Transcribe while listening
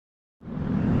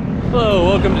Hello,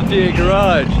 welcome to TA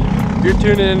Garage. If you're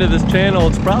tuning into this channel,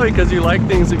 it's probably because you like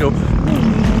things that go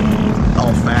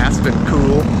all fast and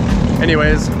cool.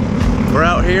 Anyways, we're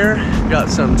out here, got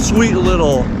some sweet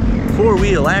little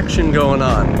four-wheel action going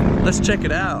on. Let's check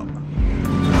it out.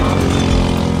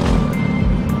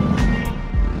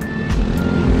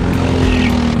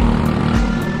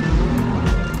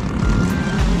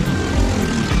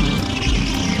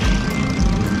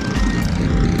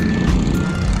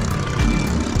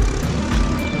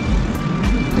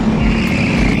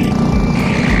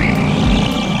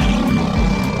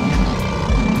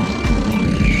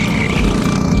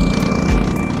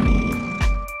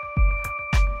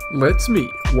 Let's meet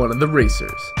one of the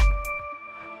racers.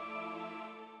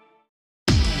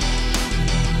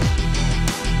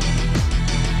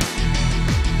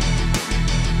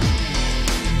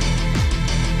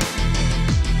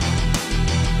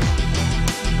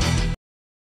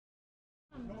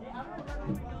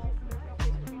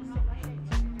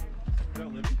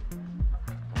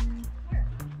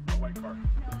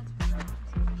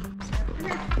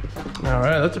 All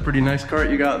right, that's a pretty nice cart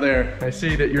you got there. I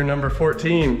see that you're number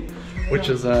 14, which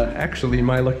is actually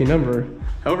my lucky number.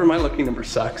 However, my lucky number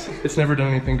sucks. It's never done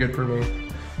anything good for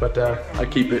me, but I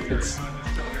keep it.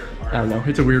 I don't know,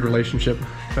 it's a weird relationship.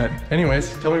 But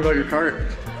anyways, tell me about your cart.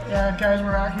 Yeah, guys,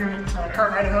 we're out here at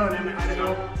Kart Idaho in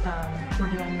Idaho. We're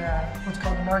doing what's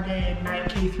called the Margay Ignite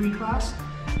K3 class.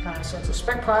 So it's a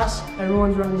spec class.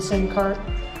 Everyone's running the same cart.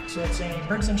 So it's a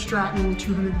Briggs & Stratton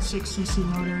 206cc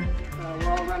motor. We're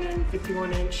all running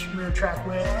 51-inch rear track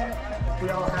width. We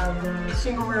all have the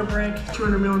single rear brake,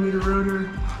 200mm rotor.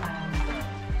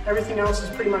 Everything else is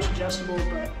pretty much adjustable,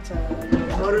 but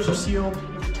the motors are sealed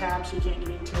with the tab, so you can't get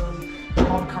into them.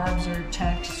 All the carbs are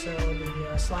checked, so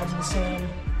the slides are the same.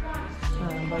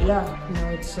 But yeah, you know,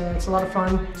 it's a lot of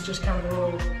fun. It's just kind of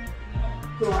a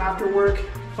little after work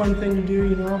fun thing to do,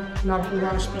 you know. Not a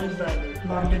lot of speed, but a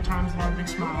lot of good times, a lot of big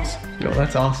smiles. Yo,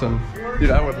 that's awesome. Dude,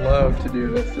 I would love to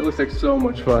do this. It looks like so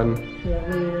much fun. Yeah, it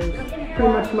really is. Pretty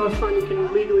much the most fun you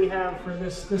can legally have for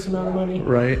this amount of money.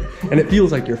 Right? And it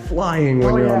feels like you're flying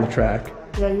when you're on the track.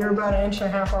 Yeah, you're about 1.5 inches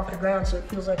off the ground, so it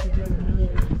feels like you're doing a million.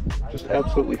 Just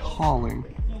absolutely hauling.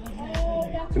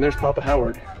 And there's Papa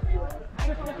Howard.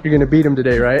 You're gonna beat him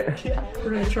today, right? Yeah,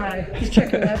 we're gonna try. He's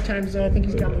checking lap times, so I think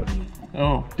he's got me beat.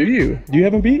 Oh, do you? Do you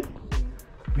have him beat?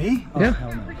 Me? Oh, yeah.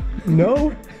 hell no.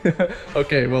 No?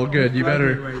 Okay, well good. You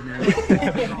better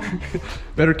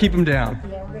better keep him down.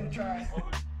 Yeah, we're gonna try.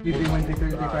 Tuesday, Wednesday,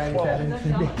 Thursday, Friday, Saturday,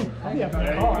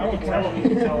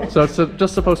 So it's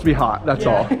just supposed to be hot, that's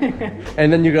all.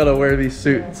 And then you gotta wear these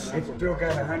suits. It's still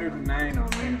got 109 on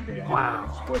Wednesday. Wow.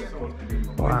 What's supposed to be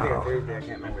Wednesday or Thursday, I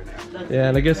can't remember now. Yeah,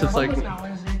 and I guess it's like... It's not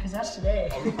Wednesday, because that's today.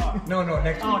 No,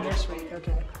 next week. Oh, next week,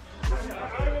 okay.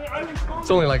 It's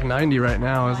only like 90 right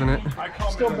now, isn't it?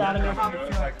 Still bad enough to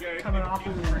feel like coming off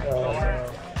of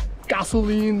the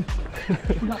gasoline. We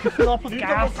got to fill up with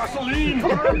gas. Gasoline! We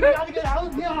gotta get out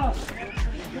of here!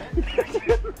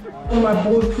 Oh, my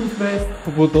bulletproof vest.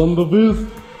 Put on the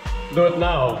booth. Do it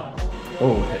now.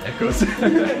 Oh, it echoes. Dude,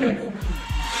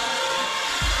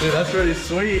 that's pretty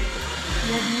sweet.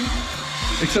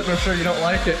 Except I'm sure you don't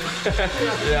like it.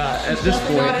 Yeah, at this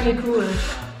point. Not any cooler.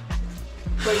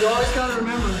 But you always gotta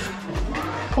remember,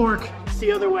 pork, it's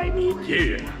the other white meat.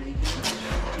 Yeah.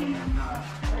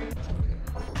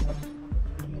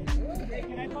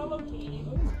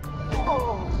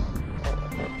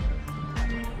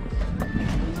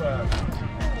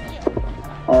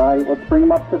 All right, let's bring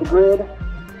them up to the grid.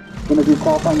 Going to do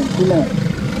qualifying in 2 minutes.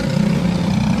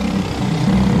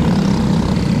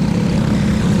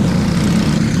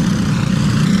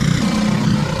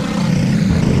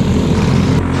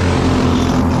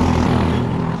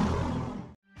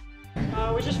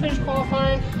 We just finished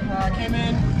qualifying. Came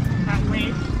in at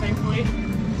weight, thankfully.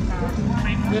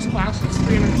 Weight for this class is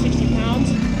 360 pounds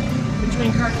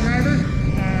between cart and driver.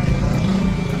 I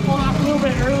pulled off a little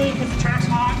bit early because the track's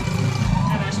hot,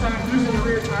 and I started losing the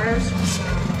rear tires.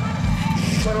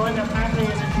 So what'll end up happening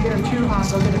is if you get them too hot,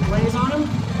 they'll get a glaze on them,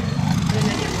 and then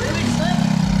they get really slick.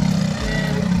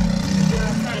 And you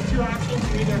have kind of 2 options.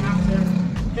 You either have to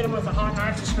hit them with a hot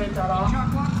knife to scrape that off,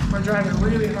 or driving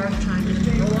really hard to try and get it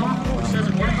to go off, which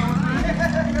doesn't work all the time.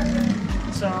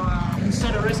 So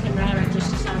instead of risking that, I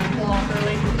just decided to pull off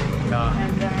early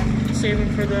and save them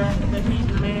for the heat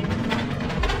and main.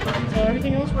 But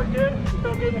everything else worked good.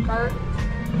 Felt good in the cart. I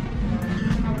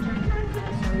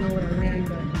don't know what I ran,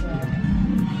 but I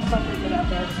felt pretty good out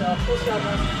there. So full stop,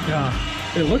 guys.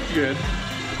 Yeah, it looked good.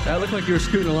 That looked like you were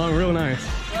scooting along real nice.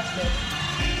 That's good.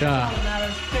 Yeah.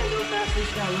 Can't go fast,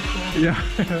 this guy looks cool. Yeah.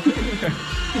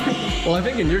 Well, I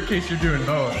think in your case you're doing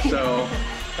both, so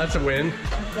That's a win.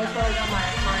 That's why I got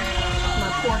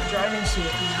my port driving seat,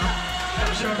 you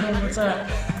know. Show them what's up.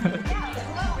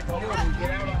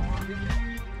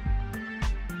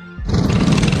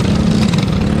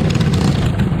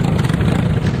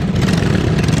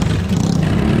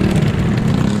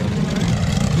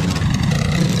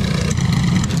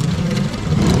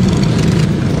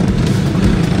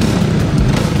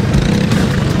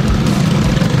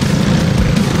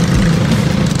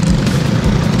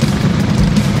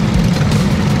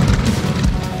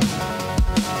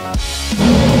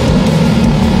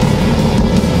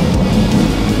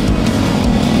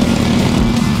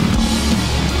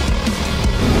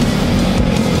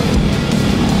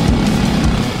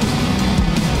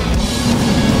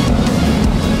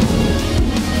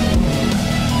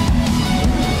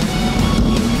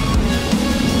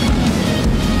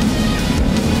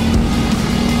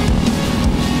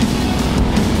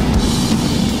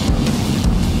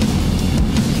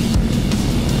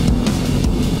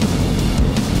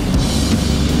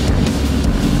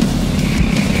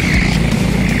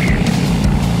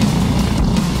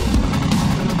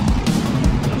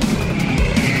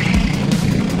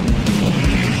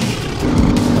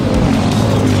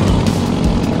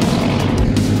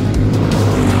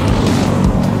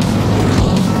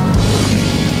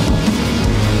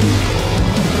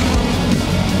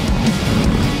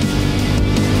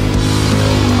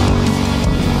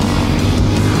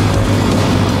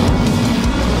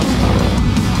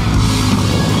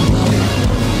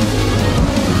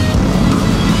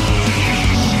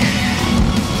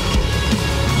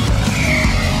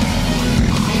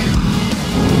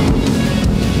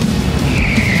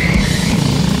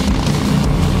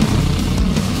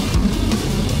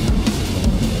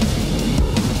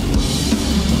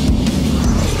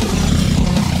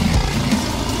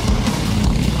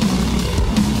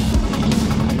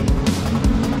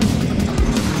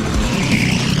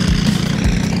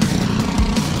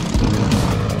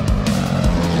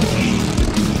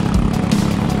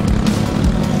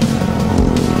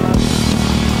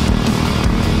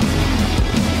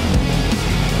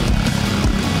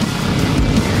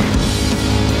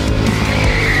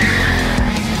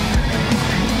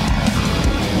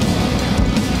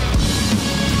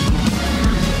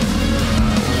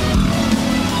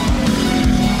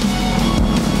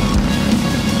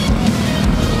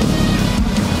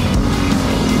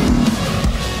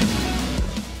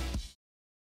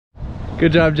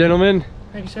 Good job, gentlemen.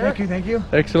 Thank you, sir. Thank you, thank you.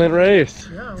 Excellent race.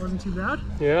 Yeah, it wasn't too bad.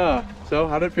 Yeah. So,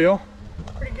 how'd it feel?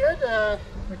 Pretty good.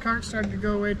 The cart started to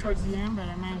go away towards the end, but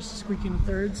I managed to squeak in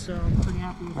third, so I'm pretty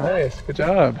happy with that. Nice. Good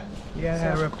job. Yeah, I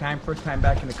had a rough time. First time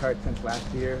back in the cart since last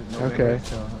year. No Okay. winners,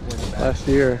 so it wasn't bad. Last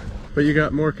year. But you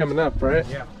got more coming up, right?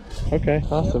 Yeah, Okay.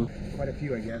 Awesome. quite a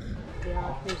few, I guess. Yeah,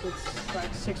 I think it's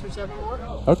like 6 or 7 more.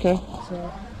 Okay.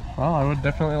 So Well, I would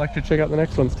definitely like to check out the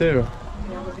next ones too.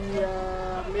 that would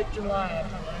be mid-July.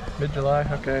 Mid-July.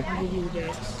 Okay. I'll give you the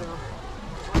dates. So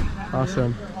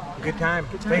Awesome. Good time.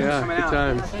 time. Thanks for Yeah. coming Good out.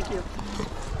 times. thank you.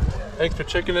 Thanks for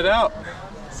checking it out.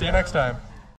 See you next time.